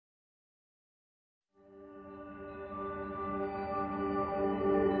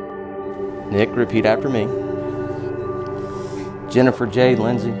Nick, repeat after me. Jennifer Jade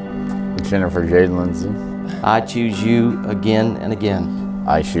Lindsay. Jennifer Jade Lindsay. I choose you again and again.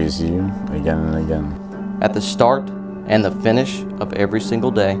 I choose you again and again. At the start and the finish of every single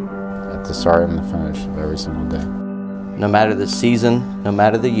day. At the start and the finish of every single day. No matter the season, no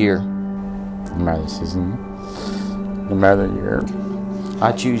matter the year. No matter the season, no matter the year.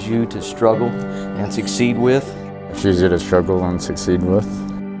 I choose you to struggle and succeed with. I choose you to struggle and succeed with.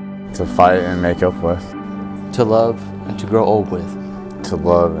 To fight and make up with. To love and to grow old with. To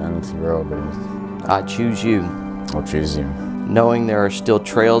love and to grow old with. I choose you. I'll choose you. Knowing there are still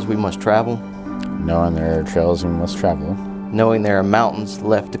trails we must travel. Knowing there are trails we must travel. Knowing there are mountains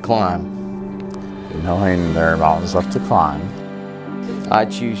left to climb. Knowing there are mountains left to climb. I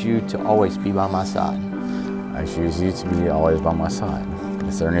choose you to always be by my side. I choose you to be always by my side.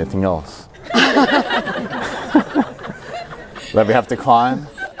 Is there anything else that we have to climb?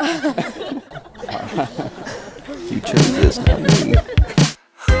 You chose this, not me.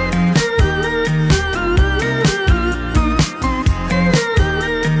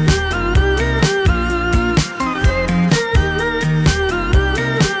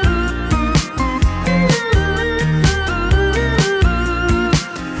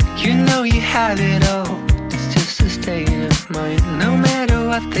 You know you have it all, it's just a state of mind. No matter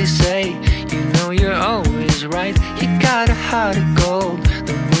what they say, you know you're always right. You got a heart of gold,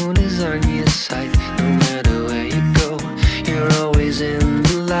 the moon is on your side. No matter where you go, you're always in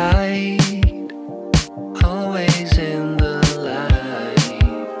the light. Always in the light.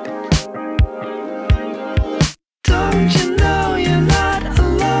 Don't you know you're not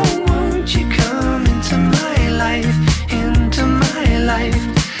alone? Won't you come into my life, into my life?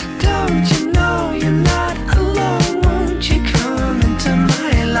 Don't you know you're not alone? Won't you come into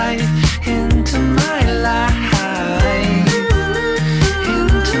my life, into my life,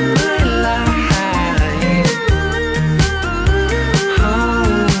 into my life? Oh,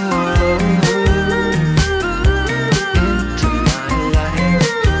 into my life.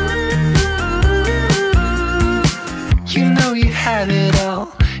 You know you have it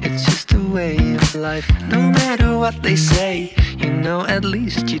all, it's just a way of life. No matter what they say, you know at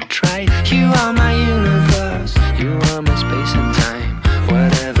least you tried. You are my universe, you are my space and time.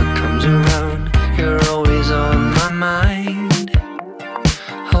 Whatever comes around, you're always on my mind.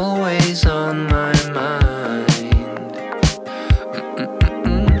 Always on my mind.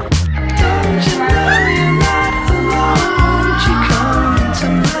 Don't you know you're not alone? Won't you come into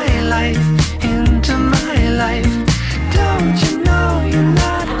my life, into my life? Don't you know you're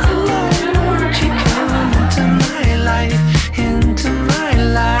not alone? Won't you come into my life, into my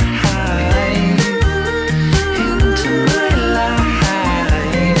life, into my life?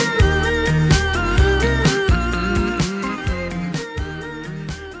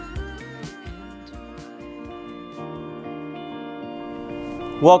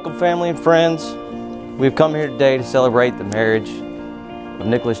 Welcome, family and friends. We've come here today to celebrate the marriage of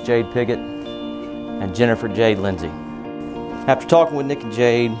Nicholas Jade Piggott and Jennifer Jade Lindsay. After talking with Nick and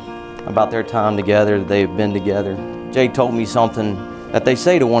Jade about their time together, they've been together, Jade told me something that they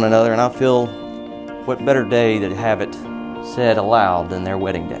say to one another, and I feel what better day to have it said aloud than their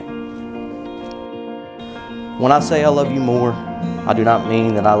wedding day. When I say I love you more, I do not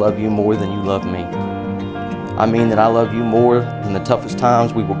mean that I love you more than you love me. I mean that I love you more than the toughest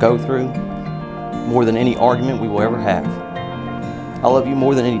times we will go through, more than any argument we will ever have. I love you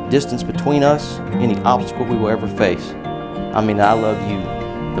more than any distance between us, any obstacle we will ever face. I mean that I love you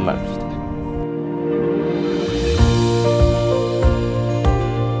the most.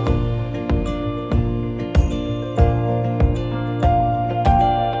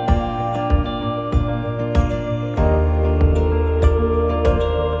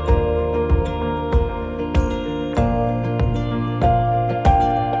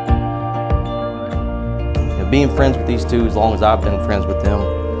 Being friends with these two as long as I've been friends with them,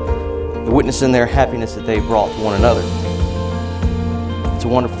 and witnessing their happiness that they brought to one another. It's a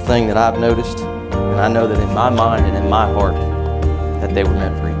wonderful thing that I've noticed, and I know that in my mind and in my heart that they were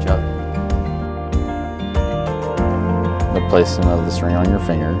meant for each other. The placement of this ring on your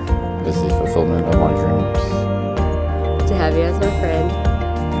finger is the fulfillment of my dreams. To have you as my friend.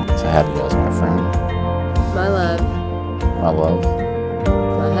 To have you as my friend. My love. My love.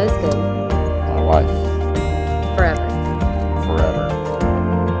 My husband. My wife. Forever. Forever.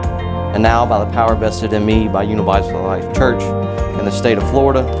 And now, by the power vested in me by Universal Life Church in the state of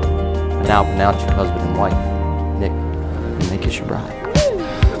Florida, I now pronounce you husband and wife. Nick, you may kiss your bride. Don't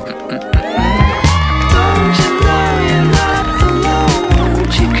you know you're not alone?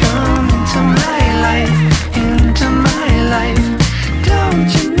 Won't you come into my life, into my life? Don't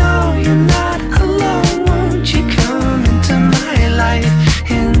you know you're not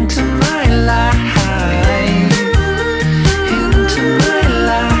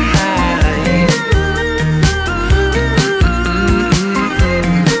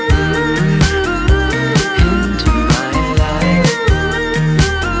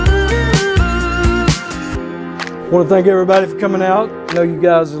want to thank everybody for coming out. I know you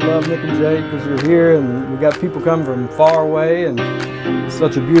guys love Nick and Jade because you're here, and we got people coming from far away, and it's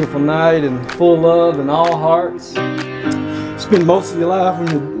such a beautiful night and full love and all hearts. Spend most of your life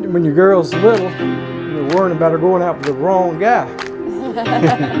when your girl's little, you're worrying about her going out with the wrong guy. But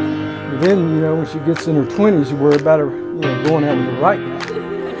then, you know, when she gets in her 20s, you worry about her, going out with the right guy.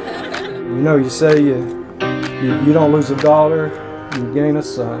 You know, you say you don't lose a daughter, you gain a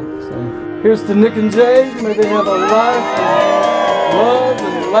son. So here's to Nick and Jade. May they have a life of love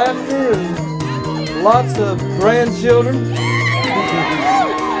and laughter and lots of grandchildren.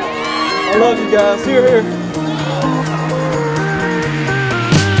 I love you guys. Here, here.